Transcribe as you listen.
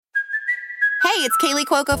Hey, it's Kaylee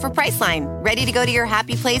Cuoco for Priceline. Ready to go to your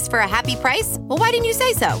happy place for a happy price? Well, why didn't you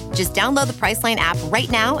say so? Just download the Priceline app right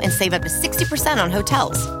now and save up to 60% on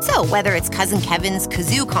hotels. So whether it's Cousin Kevin's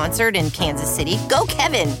Kazoo Concert in Kansas City, go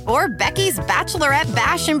Kevin, or Becky's Bachelorette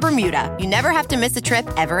Bash in Bermuda, you never have to miss a trip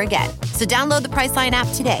ever again. So download the Priceline app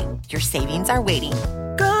today. Your savings are waiting.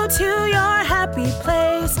 Go to your happy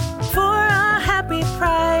place for a happy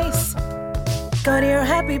price. Go to your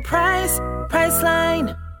happy price,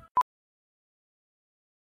 Priceline.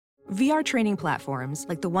 VR training platforms,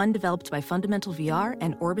 like the one developed by Fundamental VR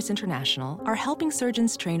and Orbis International, are helping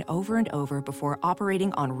surgeons train over and over before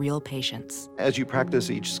operating on real patients. As you practice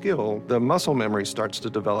each skill, the muscle memory starts to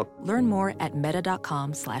develop. Learn more at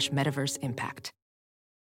meta.com/metaverseimpact.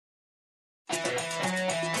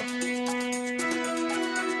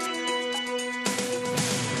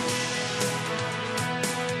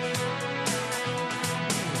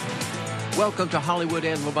 Welcome to Hollywood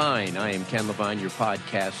and Levine. I am Ken Levine, your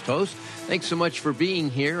podcast host. Thanks so much for being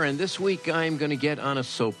here. And this week I'm going to get on a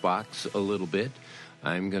soapbox a little bit.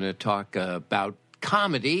 I'm going to talk about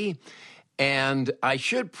comedy. And I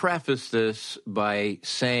should preface this by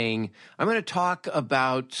saying I'm going to talk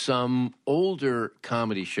about some older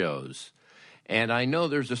comedy shows. And I know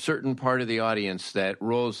there's a certain part of the audience that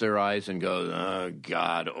rolls their eyes and goes, oh,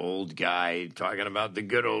 God, old guy talking about the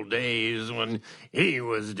good old days when he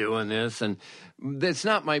was doing this. And that's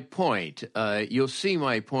not my point. You'll see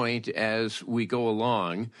my point as we go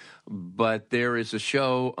along. But there is a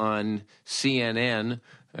show on CNN,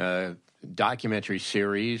 documentary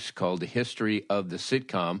series called The History of the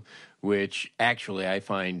Sitcom, which actually I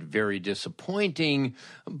find very disappointing,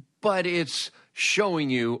 but it's showing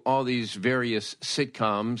you all these various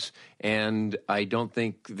sitcoms, and I don't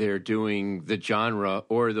think they're doing the genre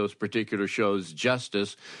or those particular shows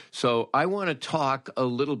justice. So I want to talk a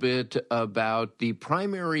little bit about the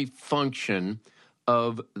primary function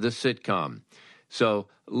of the sitcom. So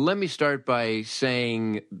let me start by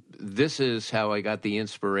saying this is how I got the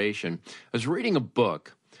inspiration. I was reading a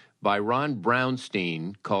book by Ron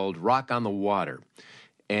Brownstein called Rock on the Water.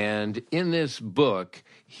 And in this book,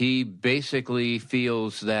 he basically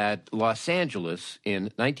feels that Los Angeles in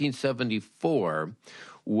 1974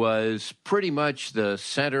 was pretty much the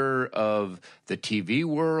center of the TV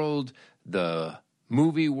world, the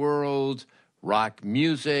movie world, rock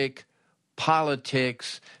music,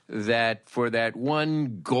 politics, that for that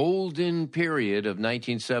one golden period of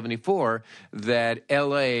 1974, that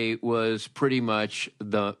L.A. was pretty much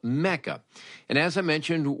the Mecca. And as I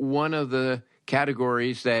mentioned, one of the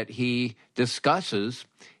categories that he discusses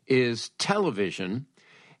is television,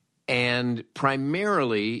 and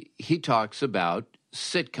primarily he talks about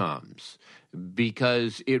sitcoms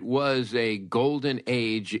because it was a golden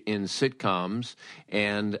age in sitcoms,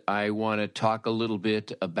 and I want to talk a little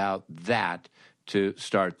bit about that to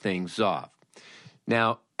start things off.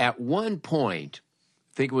 Now, at one point,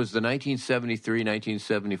 I think it was the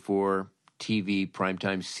 1973-1974 TV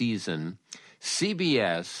primetime season,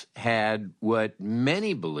 CBS had what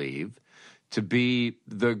many believe to be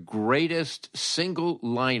the greatest single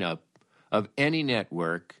lineup of any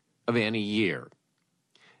network of any year.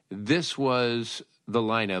 This was the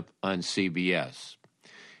lineup on CBS.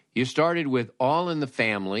 You started with All in the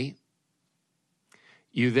Family.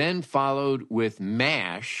 You then followed with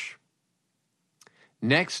MASH.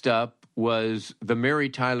 Next up was The Mary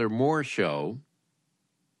Tyler Moore Show.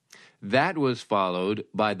 That was followed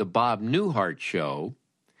by The Bob Newhart Show.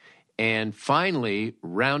 And finally,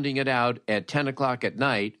 rounding it out at 10 o'clock at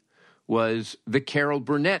night, was The Carol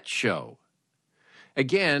Burnett Show.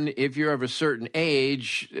 Again, if you're of a certain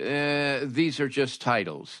age, these are just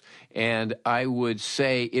titles. And I would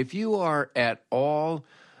say if you are at all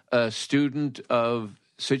a student of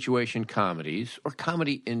situation comedies or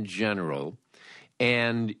comedy in general,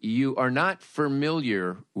 and you are not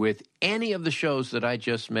familiar with any of the shows that I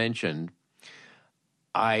just mentioned,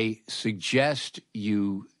 I suggest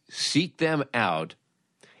you seek them out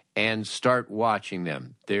and start watching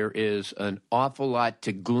them. There is an awful lot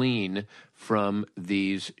to glean from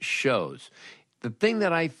these shows. The thing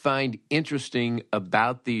that I find interesting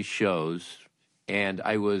about these shows, and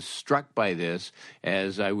I was struck by this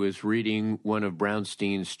as I was reading one of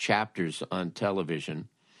Brownstein's chapters on television,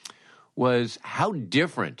 was how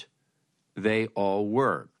different they all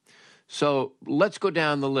were. So let's go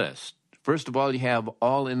down the list. First of all, you have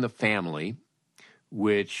All in the Family,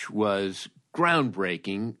 which was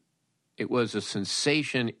groundbreaking. It was a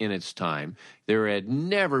sensation in its time. There had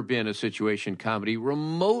never been a situation comedy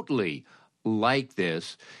remotely like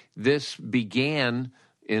this. This began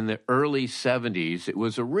in the early 70s. It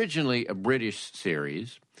was originally a British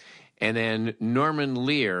series, and then Norman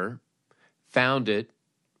Lear found it,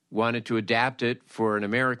 wanted to adapt it for an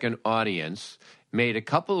American audience, made a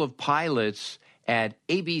couple of pilots at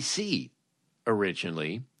ABC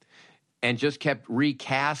originally, and just kept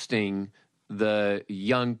recasting the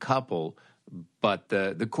young couple. But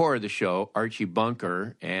the core of the show, Archie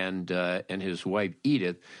Bunker and his wife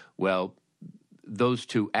Edith, well, those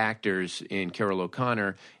two actors in Carol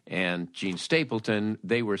O'Connor and Gene Stapleton,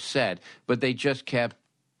 they were set, but they just kept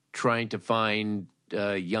trying to find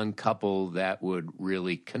a young couple that would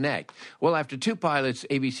really connect. Well, after two pilots,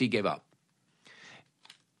 ABC gave up.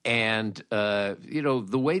 And, the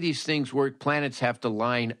way these things work, planets have to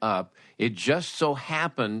line up. It just so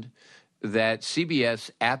happened that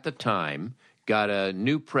CBS at the time got a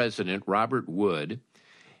new president, Robert Wood,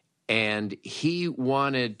 and he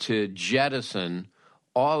wanted to jettison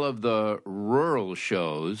all of the rural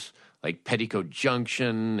shows like Petticoat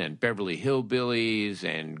Junction and Beverly Hillbillies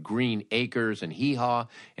and Green Acres and Hee Haw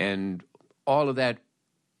and all of that,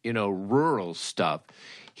 rural stuff.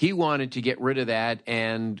 He wanted to get rid of that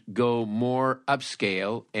and go more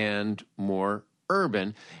upscale and more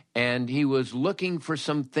urban, and he was looking for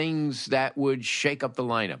some things that would shake up the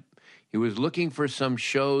lineup. He was looking for some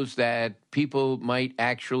shows that people might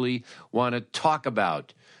actually want to talk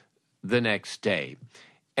about the next day.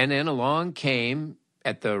 And then along came,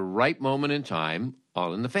 at the right moment in time,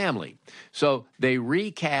 All in the Family. So they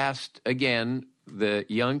recast, again, the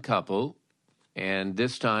young couple, and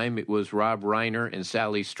this time it was Rob Reiner and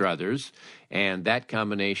Sally Struthers, and that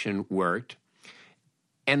combination worked.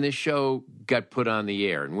 And the show got put on the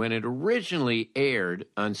air. And when it originally aired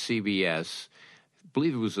on CBS, I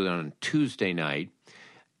believe it was on Tuesday night,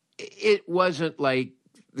 it wasn't like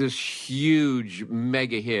this huge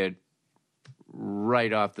mega hit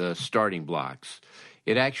right off the starting blocks.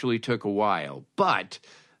 It actually took a while, but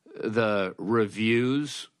the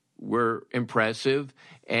reviews were impressive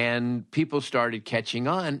and people started catching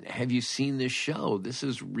on. Have you seen this show? This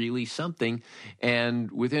is really something. And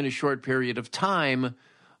within a short period of time,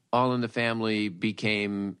 All in the Family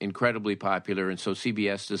became incredibly popular, and so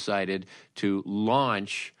CBS decided to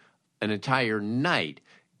launch an entire night.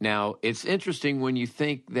 Now, it's interesting when you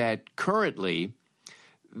think that currently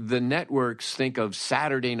the networks think of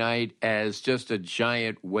Saturday night as just a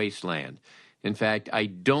giant wasteland. In fact, I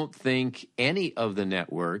don't think any of the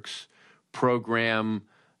networks program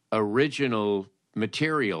original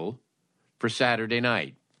material for Saturday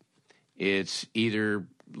night. It's either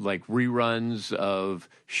like reruns of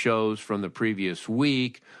shows from the previous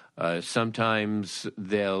week. Sometimes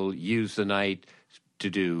they'll use the night to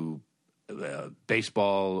do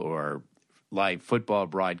baseball or live football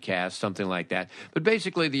broadcast, something like that. But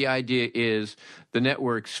basically the idea is the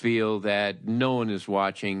networks feel that no one is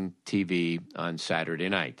watching TV on Saturday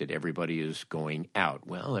night, that everybody is going out.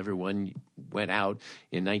 Well, everyone went out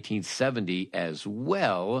in 1970 as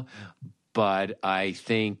well, but I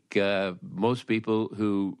think most people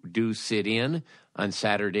who do sit in on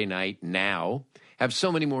Saturday night now have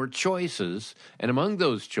so many more choices, and among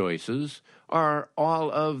those choices are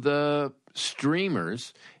all of the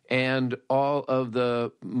streamers and all of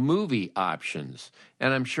the movie options.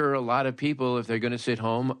 And I'm sure a lot of people, if they're going to sit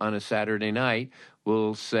home on a Saturday night,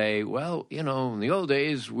 will say, well, in the old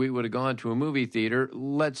days, we would have gone to a movie theater.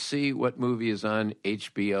 Let's see what movie is on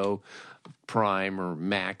HBO Prime or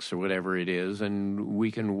Max or whatever it is, and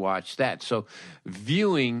we can watch that. So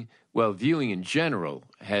viewing in general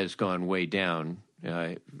has gone way down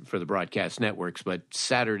for the broadcast networks, but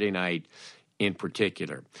Saturday night in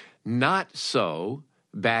particular. Not so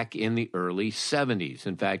back in the early 70s.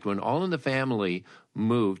 In fact, when All in the Family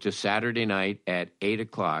moved to Saturday night at 8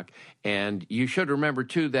 o'clock, and you should remember,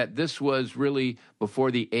 too, that this was really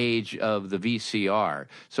before the age of the VCR.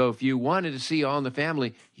 So if you wanted to see All in the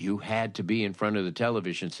Family, you had to be in front of the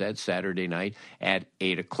television set Saturday night at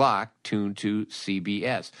 8 o'clock, tuned to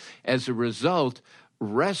CBS. As a result,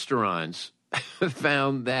 restaurants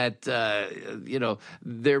found that,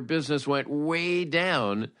 their business went way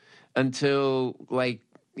down until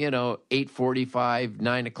 8:45,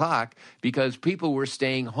 9 o'clock, because people were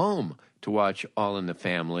staying home to watch All in the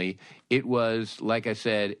Family. It was, like I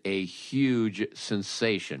said, a huge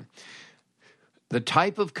sensation. The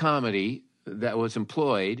type of comedy that was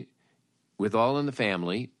employed with All in the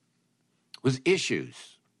Family was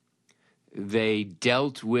issues. They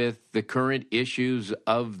dealt with the current issues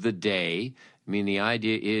of the day. I mean, the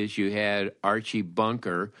idea is you had Archie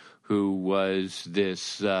Bunker, who was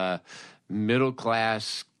this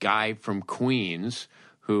middle-class guy from Queens,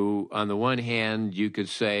 who, on the one hand, you could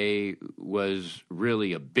say was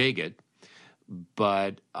really a bigot,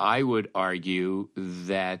 but I would argue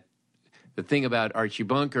that the thing about Archie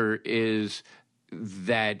Bunker is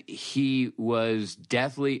that he was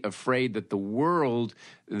deathly afraid that the world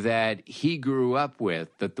that he grew up with,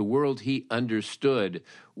 that the world he understood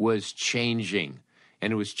was changing,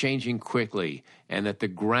 and it was changing quickly, and that the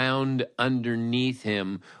ground underneath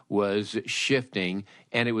him was shifting,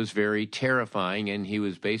 and it was very terrifying, and he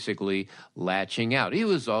was basically latching out. He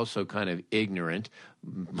was also kind of ignorant.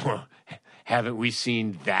 Haven't we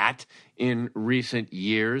seen that in recent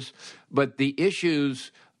years? But the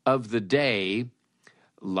issues of the day,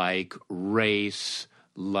 like race,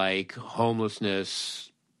 like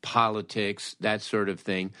homelessness, politics, that sort of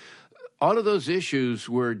thing, all of those issues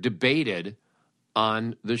were debated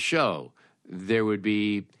on the show. There would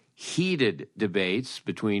be heated debates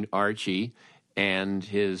between Archie and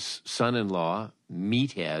his son-in-law,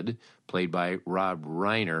 Meathead, played by Rob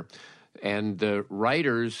Reiner, and the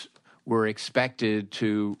writers were expected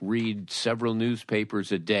to read several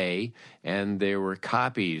newspapers a day, and there were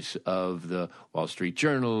copies of the Wall Street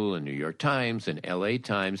Journal and New York Times and LA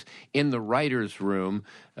Times in the writer's room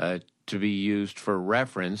to be used for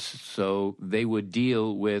reference, so they would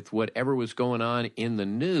deal with whatever was going on in the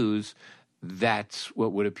news. That's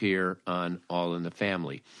what would appear on All in the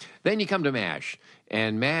Family. Then you come to MASH,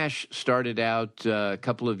 and MASH started out a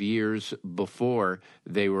couple of years before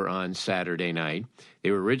they were on Saturday night.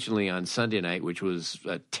 They were originally on Sunday night, which was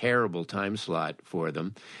a terrible time slot for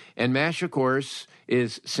them. And MASH, of course,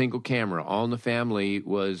 is single camera. All in the Family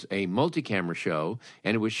was a multi-camera show,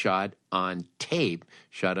 and it was shot on tape,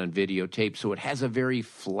 shot on videotape, so it has a very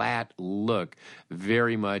flat look,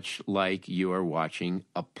 very much like you are watching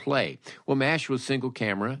a play. Well, MASH was single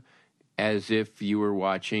camera, as if you were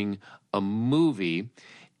watching a movie,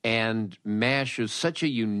 and MASH is such a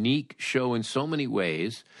unique show in so many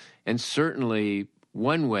ways, and certainly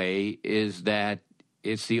one way is that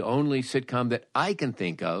it's the only sitcom that I can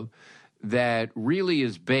think of that really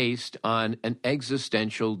is based on an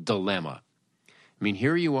existential dilemma. I mean,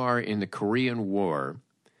 here you are in the Korean War,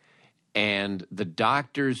 and the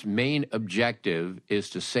doctor's main objective is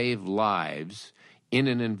to save lives in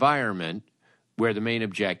an environment where the main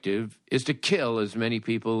objective is to kill as many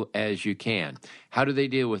people as you can. How do they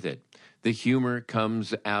deal with it? The humor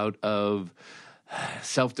comes out of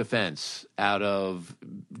self-defense, out of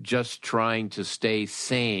just trying to stay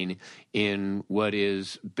sane in what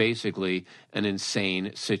is basically an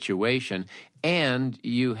insane situation. And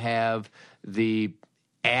you have the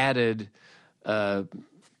added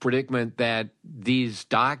predicament that these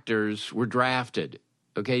doctors were drafted.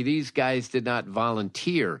 Okay, these guys did not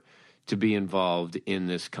volunteer to be involved in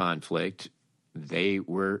this conflict. They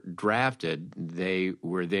were drafted. They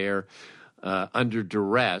were there under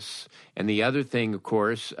duress. And the other thing, of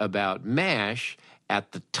course, about MASH,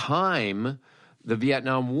 at the time, the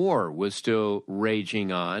Vietnam War was still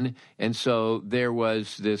raging on. And so there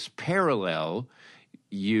was this parallel.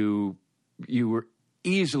 You were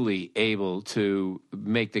easily able to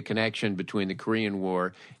make the connection between the Korean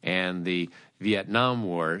War and the Vietnam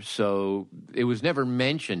War. So it was never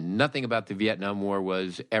mentioned. Nothing about the Vietnam War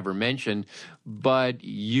was ever mentioned, but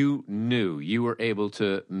you knew. You were able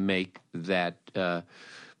to make that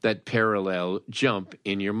parallel jump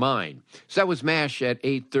in your mind. So that was MASH at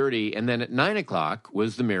 8:30, and then at 9 o'clock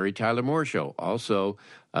was the Mary Tyler Moore Show. Also,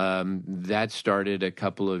 that started a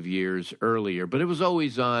couple of years earlier, but it was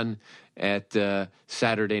always on at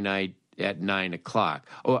Saturday night at 9 o'clock.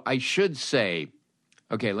 Oh, I should say,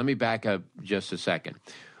 okay, let me back up just a second.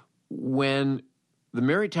 When the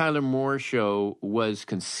Mary Tyler Moore Show was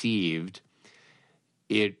conceived,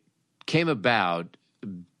 it came about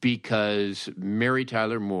because Mary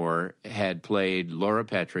Tyler Moore had played Laura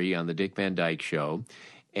Petrie on the Dick Van Dyke Show,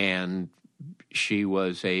 and she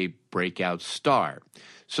was a breakout star.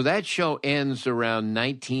 So that show ends around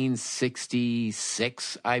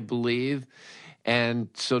 1966, I believe. And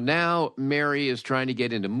so now Mary is trying to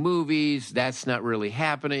get into movies. That's not really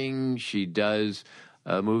happening. She does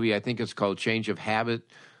a movie, I think it's called Change of Habit,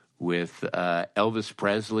 with Elvis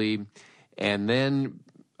Presley. And then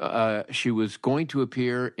she was going to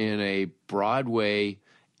appear in a Broadway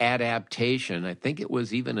adaptation, I think it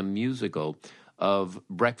was even a musical, of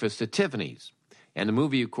Breakfast at Tiffany's. And the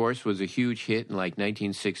movie, of course, was a huge hit in like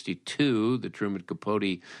 1962, the Truman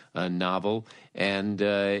Capote novel. And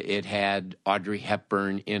it had Audrey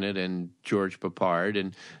Hepburn in it and George Peppard.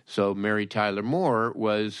 And so Mary Tyler Moore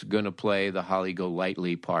was going to play the Holly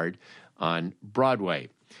Golightly part on Broadway.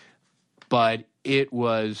 But it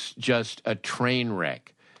was just a train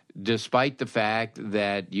wreck, despite the fact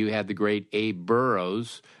that you had the great Abe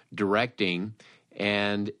Burrows directing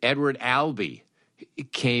and Edward Albee,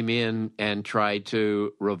 came in and tried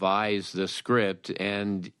to revise the script,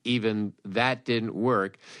 and even that didn't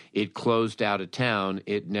work. It closed out of town.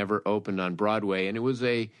 It never opened on Broadway, and it was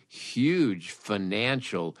a huge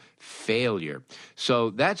financial failure. So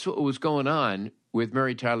that's what was going on with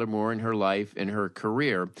Mary Tyler Moore in her life and her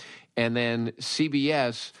career. And then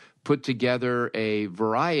CBS put together a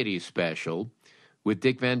variety special with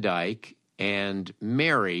Dick Van Dyke and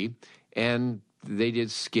Mary, and they did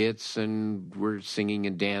skits and were singing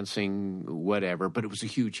and dancing, whatever, but it was a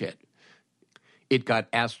huge hit. It got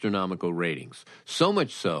astronomical ratings, so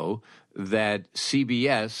much so that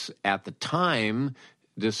CBS at the time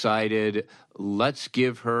decided, let's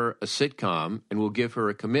give her a sitcom and we'll give her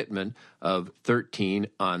a commitment of 13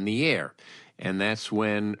 on the air. And that's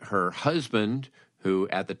when her husband, who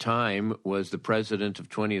at the time was the president of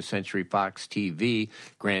 20th Century Fox TV,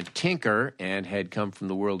 Grant Tinker, and had come from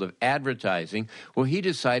the world of advertising, well, he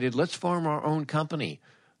decided, let's form our own company.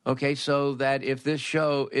 Okay, so that if this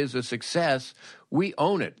show is a success, we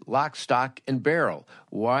own it, lock, stock, and barrel.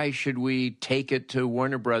 Why should we take it to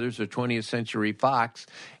Warner Brothers or 20th Century Fox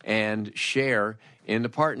and share in the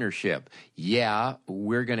partnership? Yeah,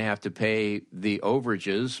 we're going to have to pay the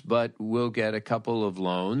overages, but we'll get a couple of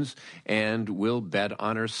loans and we'll bet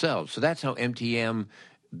on ourselves. So that's how MTM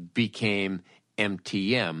became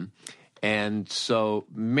MTM. And so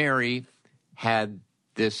Mary had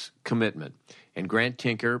this commitment. And Grant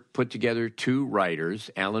Tinker put together two writers,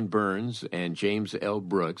 Alan Burns and James L.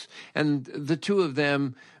 Brooks, and the two of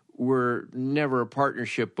them were never a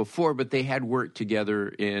partnership before, but they had worked together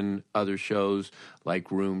in other shows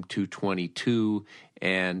like Room 222,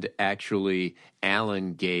 and actually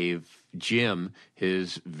Alan gave Jim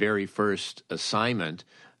his very first assignment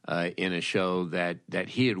in a show that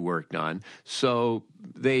he had worked on. So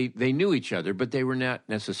they knew each other, but they were not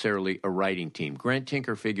necessarily a writing team. Grant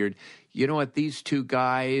Tinker figured, you know what, these two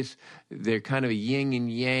guys, they're kind of a yin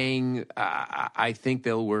and yang. I think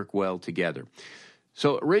they'll work well together.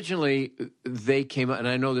 So originally they came up, and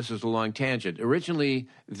I know this is a long tangent, originally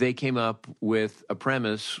they came up with a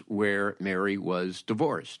premise where Mary was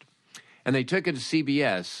divorced. And they took it to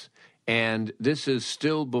CBS, and this is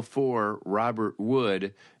still before Robert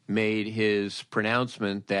Wood made his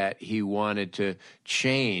pronouncement that he wanted to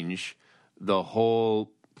change the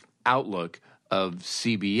whole outlook of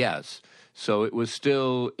CBS. So it was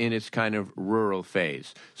still in its kind of rural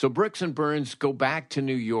phase. So Brooks and Burns go back to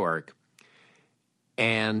New York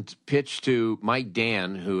and pitch to Mike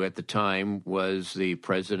Dan, who at the time was the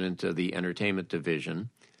president of the entertainment division.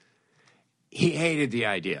 He hated the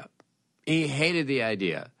idea. He hated the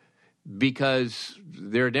idea because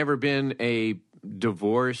there had never been a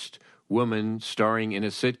divorced woman starring in a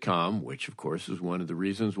sitcom, which, of course, is one of the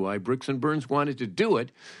reasons why Brooks and Burns wanted to do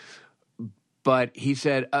it. But he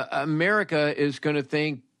said, America is going to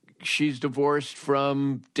think she's divorced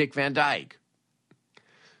from Dick Van Dyke.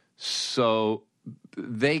 So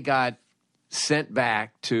they got sent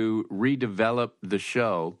back to redevelop the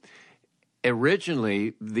show.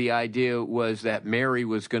 Originally, the idea was that Mary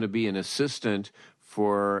was going to be an assistant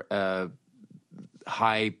for a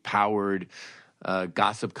high-powered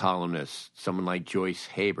gossip columnist, someone like Joyce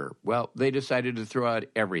Haber. Well, they decided to throw out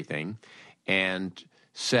everything and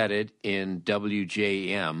set it in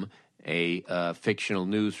WJM, a fictional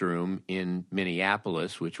newsroom in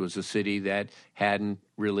Minneapolis, which was a city that hadn't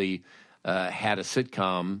really had a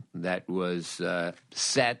sitcom that was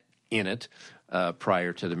set in it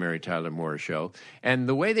prior to the Mary Tyler Moore Show. And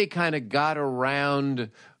the way they kind of got around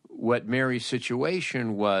what Mary's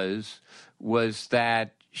situation was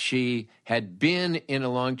that she had been in a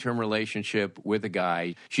long-term relationship with a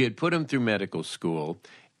guy. She had put him through medical school,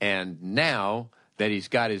 and now that he's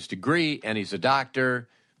got his degree and he's a doctor,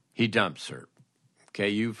 he dumps her. Okay,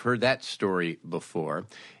 you've heard that story before.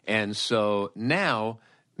 And so now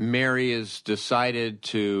Mary has decided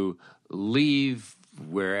to leave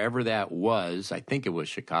wherever that was, I think it was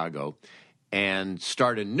Chicago, and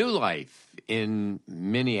start a new life in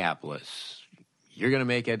Minneapolis. You're going to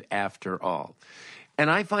make it after all. And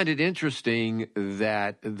I find it interesting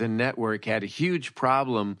that the network had a huge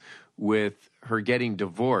problem with her getting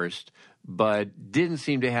divorced, but didn't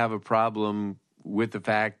seem to have a problem with the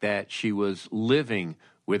fact that she was living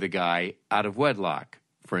with a guy out of wedlock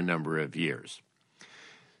for a number of years.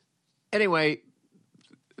 Anyway,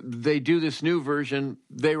 they do this new version.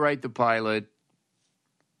 They write the pilot.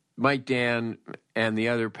 Mike Dan and the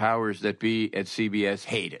other powers that be at CBS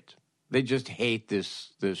hate it. They just hate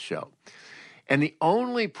this show. And the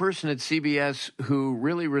only person at CBS who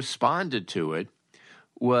really responded to it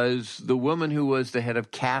was the woman who was the head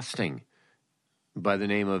of casting by the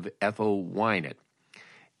name of Ethel Wynett.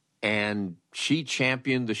 and she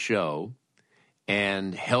championed the show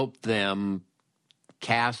and helped them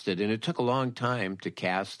cast it. And it took a long time to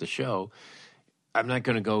cast the show. I'm not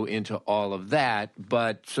going to go into all of that,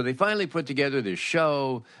 but so they finally put together this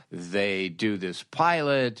show. They do this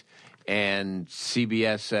pilot, and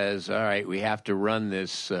CBS says, all right, we have to run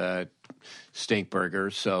this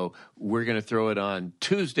stinkburger, so we're going to throw it on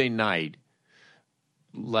Tuesday night,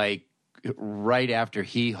 like right after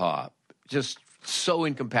Hee Haw. Just so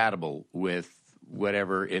incompatible with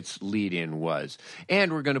whatever its lead-in was.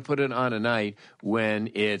 And we're going to put it on a night when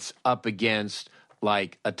it's up against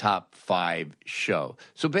like a top 5 show.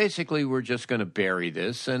 So basically, we're just going to bury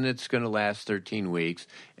this, and it's going to last 13 weeks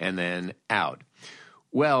and then out.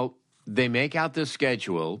 Well, they make out this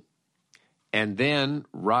schedule, and then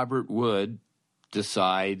Robert Wood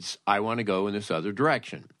decides, I want to go in this other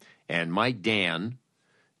direction. And Mike Dan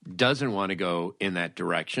doesn't want to go in that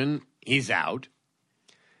direction. He's out.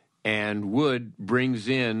 And Wood brings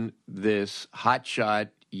in this hotshot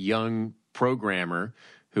young programmer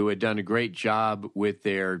who had done a great job with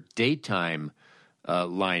their daytime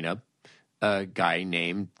lineup, a guy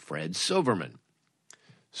named Fred Silverman.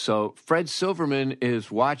 So Fred Silverman is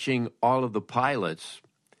watching all of the pilots.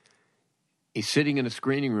 He's sitting in a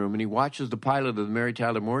screening room, and he watches the pilot of the Mary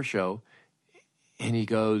Tyler Moore Show, and he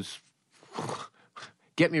goes,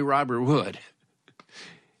 get me Robert Wood.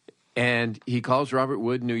 And he calls Robert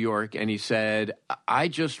Wood in New York, and he said, I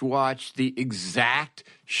just watched the exact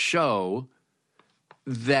show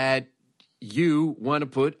that you want to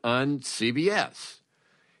put on CBS.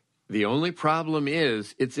 The only problem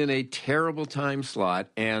is it's in a terrible time slot,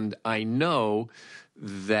 and I know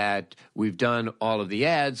that we've done all of the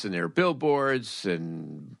ads, and there are billboards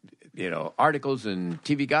and, articles and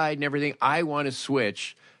TV Guide and everything. I want to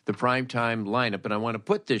switch the primetime lineup, and I want to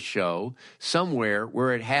put this show somewhere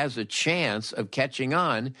where it has a chance of catching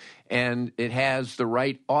on and it has the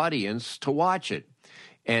right audience to watch it.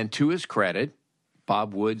 And to his credit,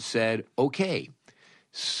 Bob Wood said, okay.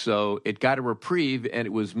 So it got a reprieve, and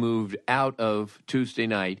it was moved out of Tuesday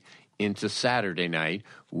night into Saturday night,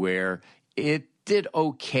 where it did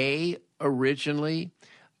okay originally.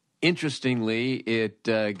 Interestingly, it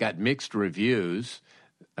got mixed reviews.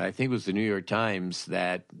 I think it was the New York Times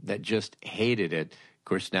that just hated it. Of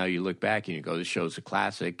course, now you look back and you go, this show's a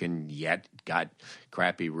classic, and yet got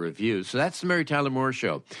crappy reviews. So that's the Mary Tyler Moore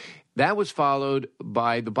Show. That was followed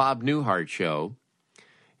by the Bob Newhart Show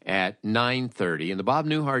at 9:30. And the Bob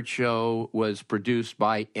Newhart Show was produced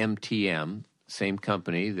by MTM, same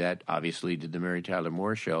company that obviously did the Mary Tyler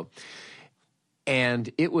Moore Show. And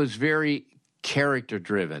it was very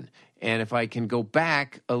character-driven. And if I can go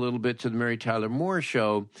back a little bit to the Mary Tyler Moore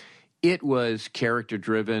Show, it was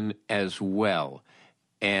character-driven as well.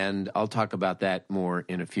 And I'll talk about that more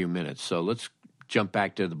in a few minutes. So let's jump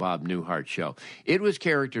back to the Bob Newhart Show. It was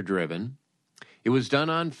character-driven. It was done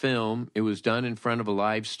on film. It was done in front of a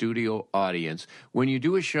live studio audience. When you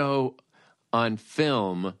do a show on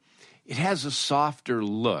film, it has a softer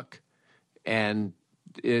look, and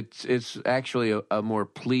it's actually a more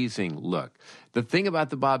pleasing look. The thing about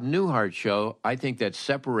the Bob Newhart Show, I think that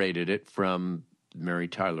separated it from Mary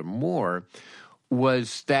Tyler Moore,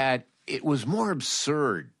 was that it was more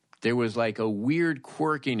absurd. There was like a weird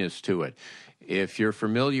quirkiness to it. If you're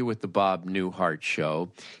familiar with the Bob Newhart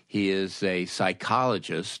Show, he is a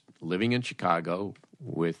psychologist living in Chicago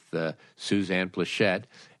with Suzanne Plachette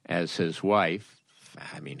as his wife.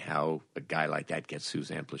 I mean, how a guy like that gets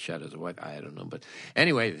Suzanne Plachette as a wife, I don't know. But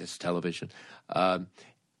anyway, it's television.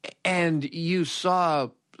 And you saw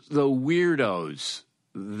the weirdos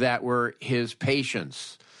that were his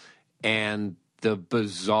patients and the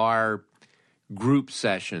bizarre group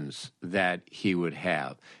sessions that he would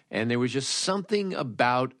have. And there was just something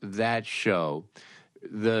about that show.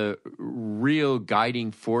 The real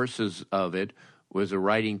guiding forces of it was a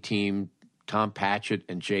writing team, Tom Patchett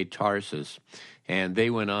and Jay Tarsis. And they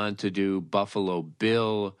went on to do Buffalo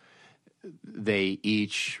Bill. They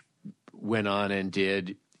each went on and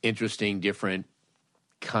did interesting, different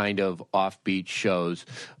kind of offbeat shows.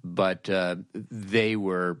 But they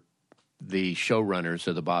were the showrunners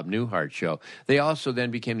of the Bob Newhart Show. They also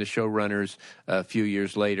then became the showrunners a few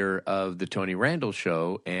years later of the Tony Randall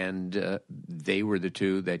Show, and they were the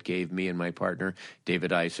two that gave me and my partner,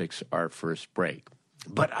 David Isaacs, our first break.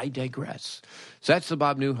 But I digress. So that's the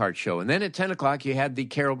Bob Newhart Show. And then at 10 o'clock, you had the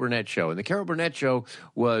Carol Burnett Show. And the Carol Burnett Show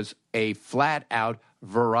was a flat-out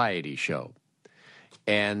variety show.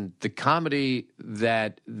 And the comedy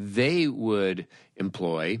that they would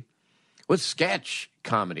employ was sketch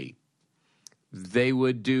comedy. They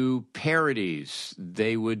would do parodies.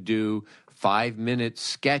 They would do 5-minute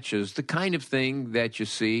sketches, the kind of thing that you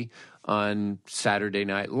see on Saturday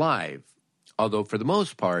Night Live. Although for the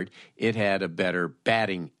most part, it had a better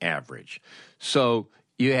batting average. So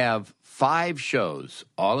you have 5 shows,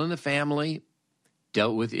 All in the Family,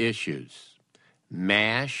 dealt with issues.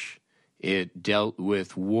 MASH, it dealt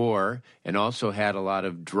with war and also had a lot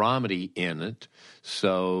of dramedy in it.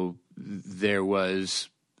 So there was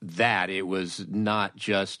that. It was not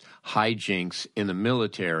just hijinks in the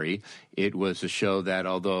military. It was a show that,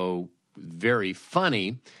 although very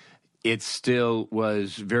funny, it still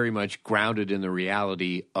was very much grounded in the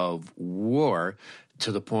reality of war,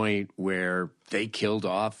 to the point where they killed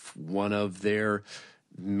off one of their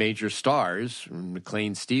major stars,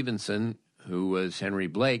 McLean Stevenson, who was Henry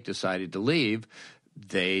Blake, decided to leave.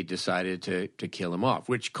 They decided to kill him off,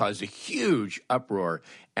 which caused a huge uproar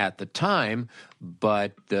at the time.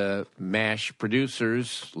 But the MASH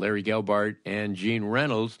producers, Larry Gelbart and Gene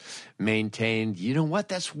Reynolds, maintained, you know what,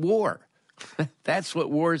 that's war. That's what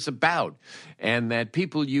war is about. And that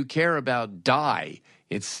people you care about die.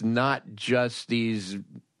 It's not just these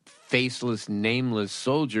faceless, nameless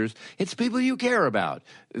soldiers. It's people you care about.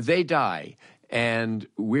 They die. And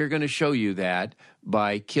we're going to show you that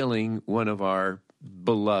by killing one of our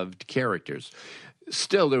beloved characters.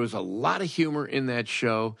 Still, there was a lot of humor in that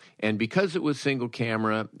show, and because it was single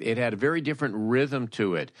camera, it had a very different rhythm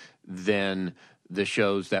to it than the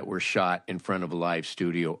shows that were shot in front of a live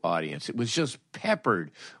studio audience. It was just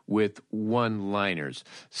peppered with one-liners.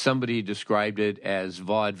 Somebody described it as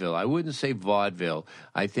vaudeville. I wouldn't say vaudeville.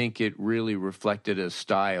 I think it really reflected a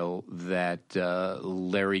style that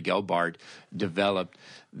Larry Gelbart developed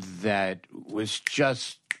that was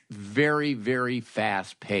just very, very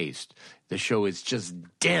fast-paced. The show is just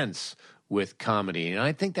dense with comedy. And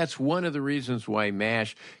I think that's one of the reasons why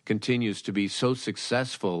MASH continues to be so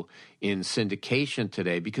successful in syndication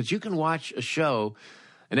today, because you can watch a show,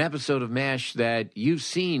 an episode of MASH that you've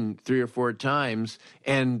seen 3 or 4 times,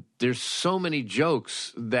 and there's so many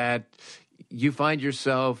jokes that you find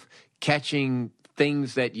yourself catching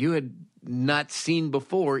things that you had not seen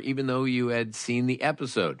before, even though you had seen the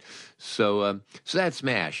episode. So that's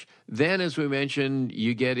MASH. Then, as we mentioned,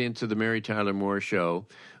 you get into the Mary Tyler Moore Show,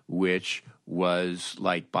 which was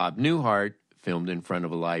like Bob Newhart, filmed in front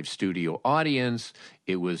of a live studio audience.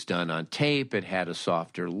 It was done on tape. It had a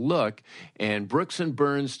softer look. And Brooks and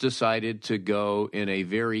Burns decided to go in a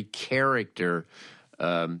very character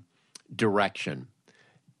direction.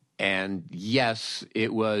 And yes,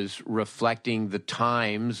 it was reflecting the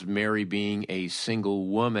times, Mary being a single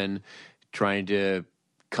woman trying to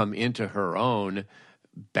come into her own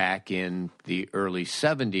back in the early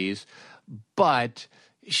 70s, but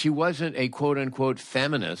she wasn't a quote-unquote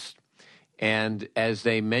feminist. And as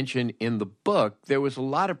they mention in the book, there was a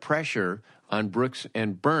lot of pressure on Brooks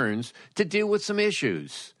and Burns to deal with some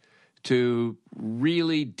issues, to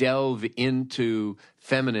really delve into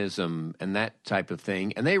feminism and that type of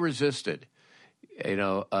thing, and they resisted. You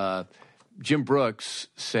know, Jim Brooks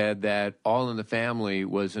said that All in the Family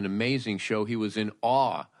was an amazing show. He was in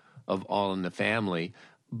awe of All in the Family,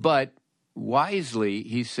 but wisely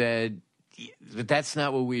he said, but that's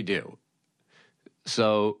not what we do.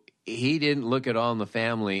 So he didn't look at All in the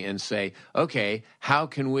Family and say, okay, how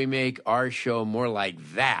can we make our show more like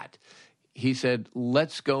that? He said,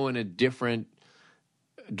 let's go in a different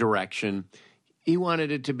direction. He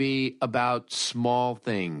wanted it to be about small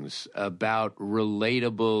things, about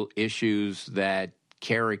relatable issues that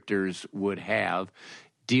characters would have,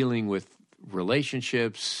 dealing with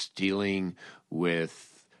relationships, dealing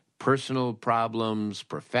with personal problems,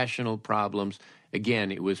 professional problems.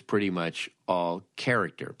 Again, it was pretty much all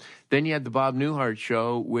character. Then you had the Bob Newhart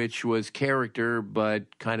Show, which was character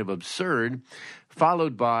but kind of absurd,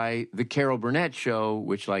 followed by the Carol Burnett Show,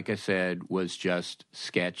 which, like I said, was just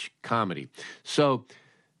sketch comedy. So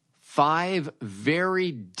 5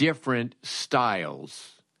 very different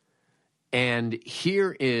styles. And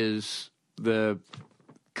here is the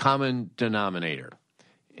common denominator.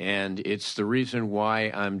 And it's the reason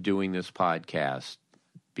why I'm doing this podcast,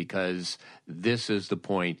 because this is the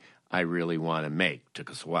point I really want to make. Took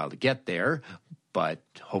us a while to get there, but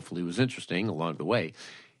hopefully it was interesting along the way.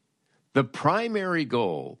 The primary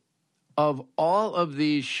goal of all of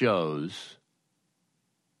these shows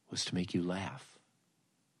was to make you laugh.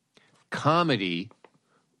 Comedy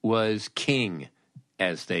was king,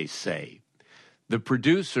 as they say. The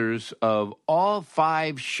producers of all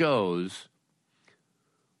 5 shows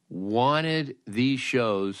wanted these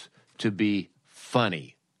shows to be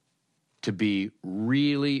funny, to be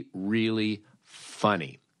really, really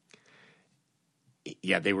funny.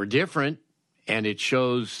 Yeah, they were different, And it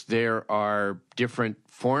shows there are different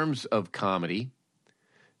forms of comedy,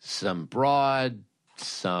 some broad,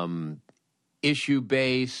 some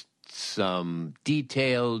issue-based, some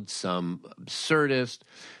detailed, some absurdist.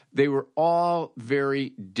 They were all very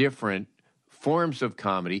different forms of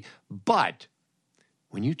comedy. But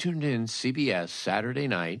when you tuned in CBS Saturday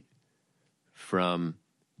night from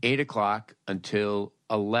 8 o'clock until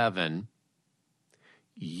 11,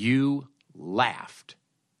 you laughed.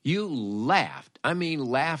 You laughed. I mean,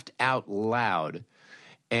 laughed out loud.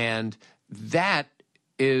 And that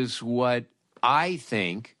is what I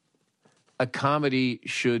think a comedy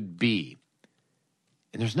should be.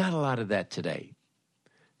 And there's not a lot of that today.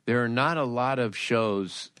 There are not a lot of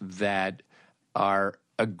shows that are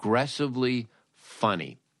aggressively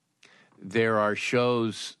funny. There are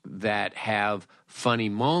shows that have funny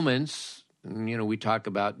moments. You know, we talk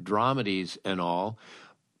about dramedies and all,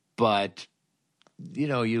 but, you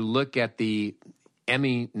know, you look at the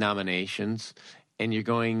Emmy nominations and you're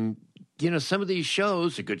going, you know, some of these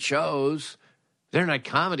shows are good shows. They're not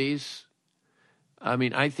comedies. I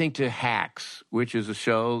mean, I think to Hacks, which is a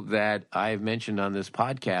show that I've mentioned on this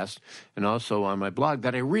podcast and also on my blog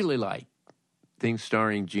that I really like, things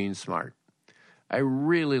starring Gene Smart. I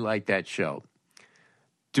really like that show.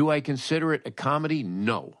 Do I consider it a comedy?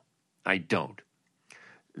 No, I don't.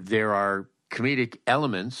 There are comedic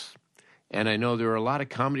elements, and I know there are a lot of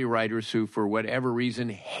comedy writers who, for whatever reason,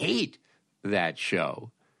 hate that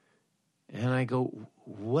show. And I go,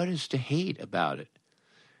 what is to hate about it?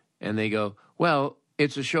 And they go, well,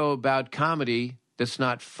 it's a show about comedy that's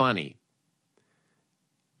not funny.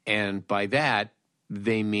 And by that,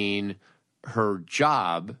 they mean her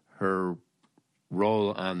job, her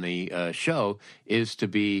role on the show is to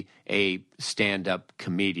be a stand-up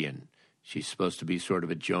comedian. She's supposed to be sort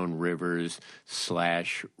of a Joan Rivers /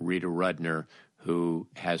 Rita Rudner who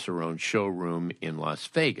has her own showroom in Las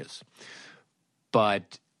Vegas.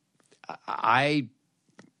 But I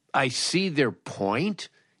see their point.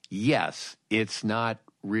 Yes, it's not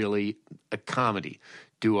really a comedy.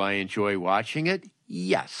 Do I enjoy watching it?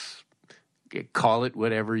 Yes. Call it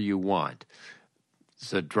whatever you want.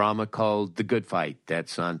 It's a drama called The Good Fight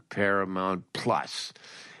that's on Paramount Plus,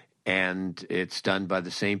 and it's done by the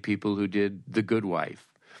same people who did The Good Wife.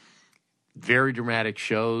 Very dramatic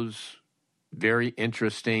shows, very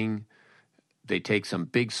interesting. They take some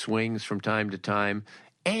big swings from time to time,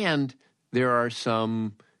 and there are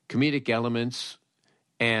some comedic elements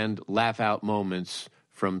and laugh-out moments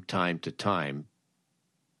from time to time.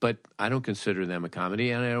 But I don't consider them a comedy,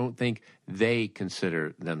 and I don't think they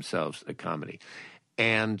consider themselves a comedy.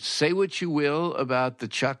 And say what you will about the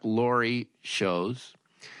Chuck Lorre shows,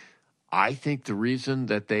 I think the reason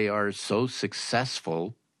that they are so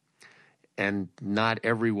successful, and not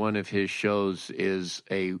every one of his shows is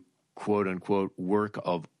a quote-unquote work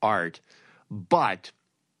of art, but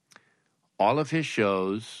all of his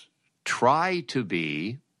shows try to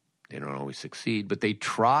be, they don't always succeed, but they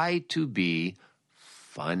try to be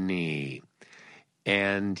funny.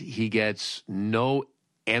 And he gets no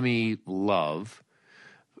Emmy love.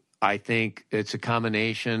 I think it's a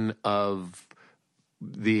combination of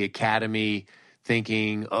the Academy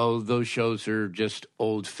thinking, oh, those shows are just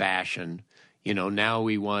old-fashioned. You know, now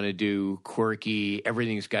we want to do quirky,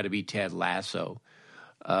 everything's got to be Ted Lasso.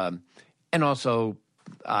 And also,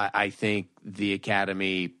 I think the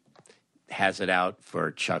Academy has it out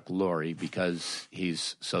for Chuck Lorre because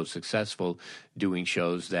he's so successful doing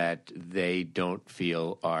shows that they don't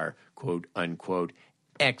feel are, quote, unquote,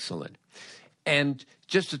 excellent. And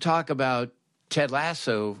just to talk about Ted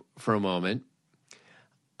Lasso for a moment,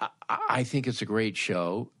 I think it's a great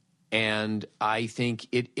show, and I think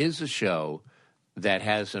it is a show that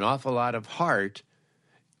has an awful lot of heart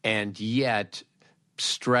and yet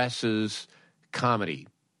stresses comedy.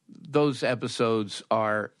 Those episodes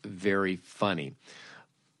are very funny.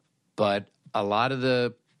 But a lot of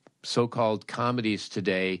the so-called comedies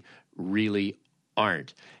today really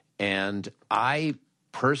aren't. And I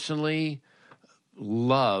personally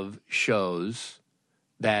love shows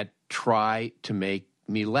that try to make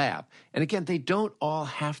me laugh. And again, they don't all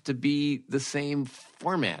have to be the same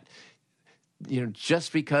format. You know,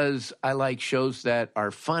 just because I like shows that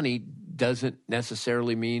are funny doesn't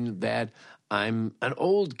necessarily mean that I'm an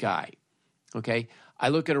old guy, okay? I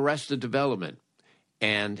look at Arrested Development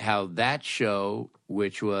and how that show,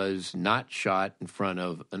 which was not shot in front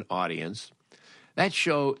of an audience, that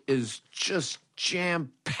show is just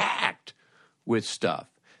jam-packed with stuff.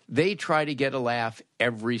 They try to get a laugh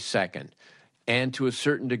every second. And to a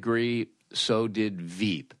certain degree, so did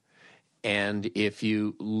Veep. And if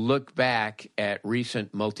you look back at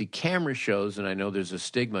recent multi-camera shows, and I know there's a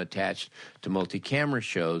stigma attached to multi-camera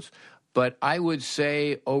shows, but I would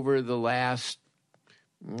say over the last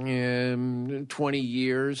 20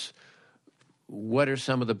 years, what are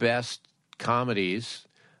some of the best comedies?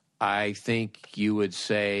 I think you would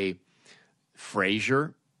say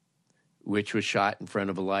Frasier, which was shot in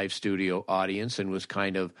front of a live studio audience and was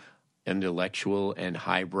kind of intellectual and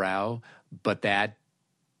highbrow, but that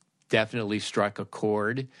definitely struck a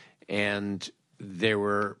chord, and there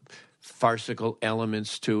were farcical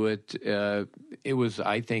elements to it. It was,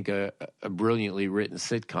 I think, a brilliantly written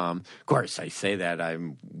sitcom. Of course, I say that.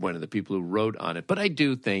 I'm one of the people who wrote on it, but I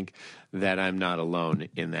do think that I'm not alone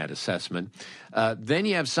in that assessment. Then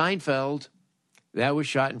you have Seinfeld. That was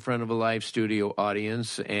shot in front of a live studio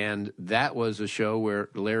audience, and that was a show where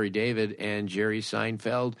Larry David and Jerry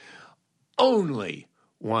Seinfeld only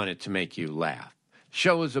wanted to make you laugh.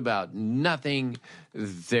 Show was about nothing.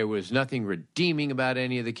 There was nothing redeeming about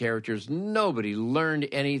any of the characters. Nobody learned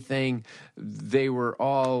anything. They were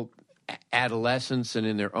all adolescents, and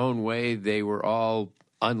in their own way, they were all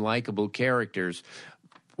unlikable characters.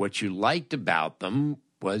 What you liked about them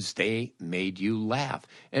was they made you laugh.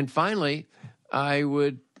 And finally, I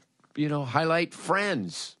would, highlight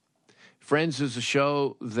Friends. Friends is a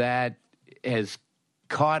show that has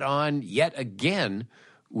caught on yet again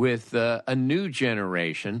with a new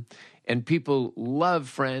generation, and people love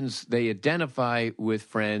Friends. They identify with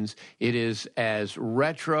Friends. It is as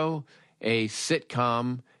retro a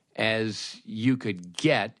sitcom as you could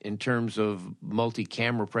get in terms of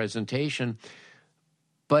multi-camera presentation,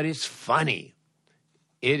 but it's funny.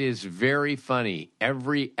 It is very funny,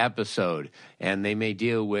 every episode, and they may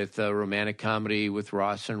deal with a romantic comedy with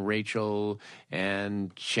Ross and Rachel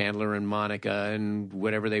and Chandler and Monica and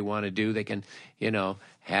whatever they want to do. They can,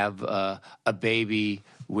 have a baby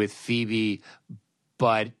with Phoebe,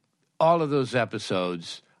 but all of those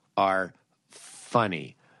episodes are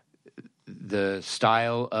funny. The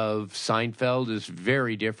style of Seinfeld is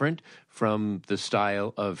very different from the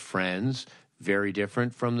style of Friends, very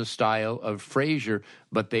different from the style of Frasier,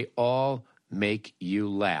 but they all make you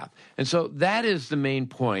laugh. And so that is the main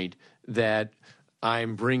point that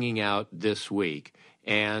I'm bringing out this week.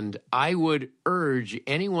 And I would urge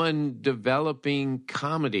anyone developing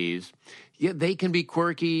comedies, they can be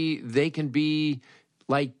quirky, they can be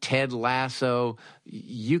like Ted Lasso.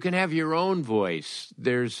 You can have your own voice.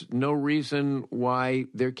 There's no reason why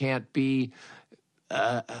there can't be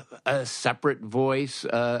a separate voice,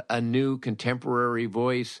 a new contemporary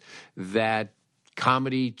voice that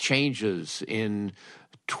comedy changes in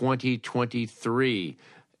 2023.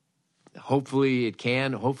 Hopefully it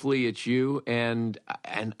can. Hopefully it's you. And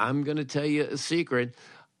I'm going to tell you a secret.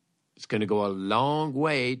 It's going to go a long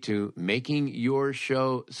way to making your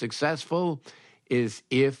show successful is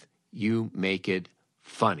if you make it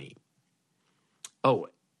funny. Oh,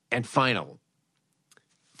 and final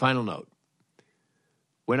note.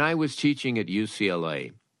 When I was teaching at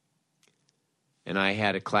UCLA, and I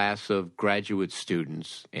had a class of graduate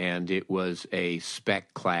students, and it was a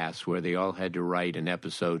spec class where they all had to write an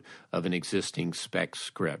episode of an existing spec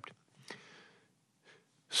script.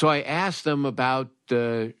 So I asked them about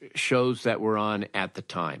the shows that were on at the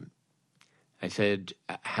time. I said,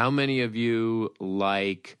 how many of you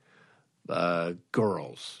like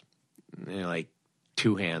Girls? And like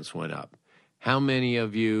 2 hands went up. How many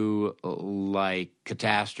of you like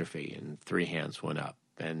Catastrophe? And 3 hands went up.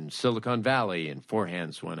 And Silicon Valley, and 4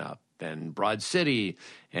 hands went up. And Broad City,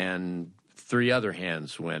 and 3 other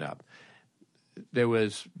hands went up. There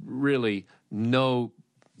was really no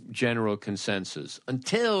general consensus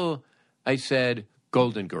until I said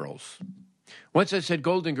Golden Girls. Once I said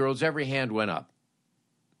Golden Girls, every hand went up.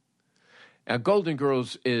 Now, Golden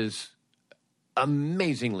Girls is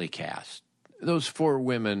amazingly cast. Those 4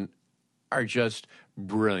 women are just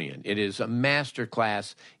brilliant. It is a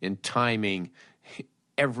masterclass in timing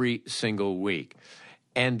every single week.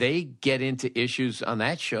 And they get into issues on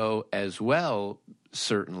that show as well,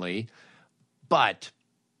 certainly. But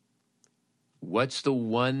what's the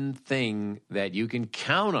one thing that you can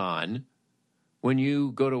count on when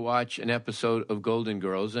you go to watch an episode of Golden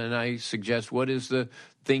Girls? And I suggest, what is the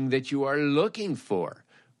thing that you are looking for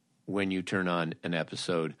when you turn on an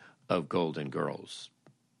episode of Golden Girls?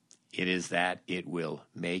 It is that it will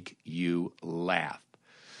make you laugh.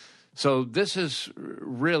 So this is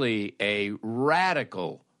really a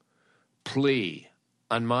radical plea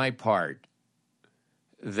on my part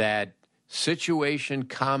that situation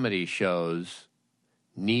comedy shows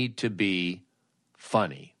need to be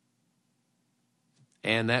funny.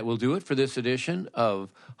 And that will do it for this edition of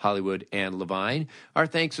Hollywood and Levine. Our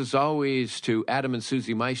thanks, as always, to Adam and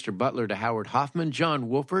Susie Meister Butler, to Howard Hoffman, John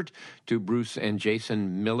Wolfert, to Bruce and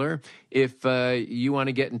Jason Miller. If you want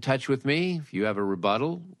to get in touch with me, if you have a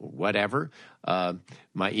rebuttal, whatever,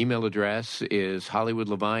 my email address is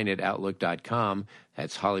hollywoodlevine@outlook.com.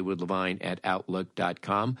 That's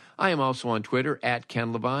hollywoodlevine@outlook.com. I am also on Twitter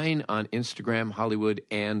 @Ken Levine, on Instagram, Hollywood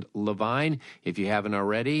and Levine. If you haven't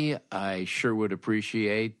already, I sure would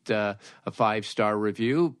appreciate a 5-star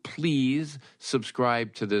review. Please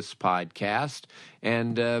subscribe to this podcast.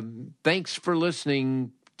 And thanks for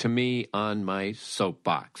listening to me on my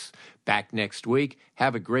soapbox. Back next week.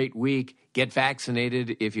 Have a great week. Get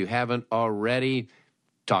vaccinated if you haven't already.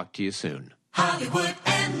 Talk to you soon. Hollywood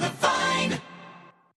and Levine.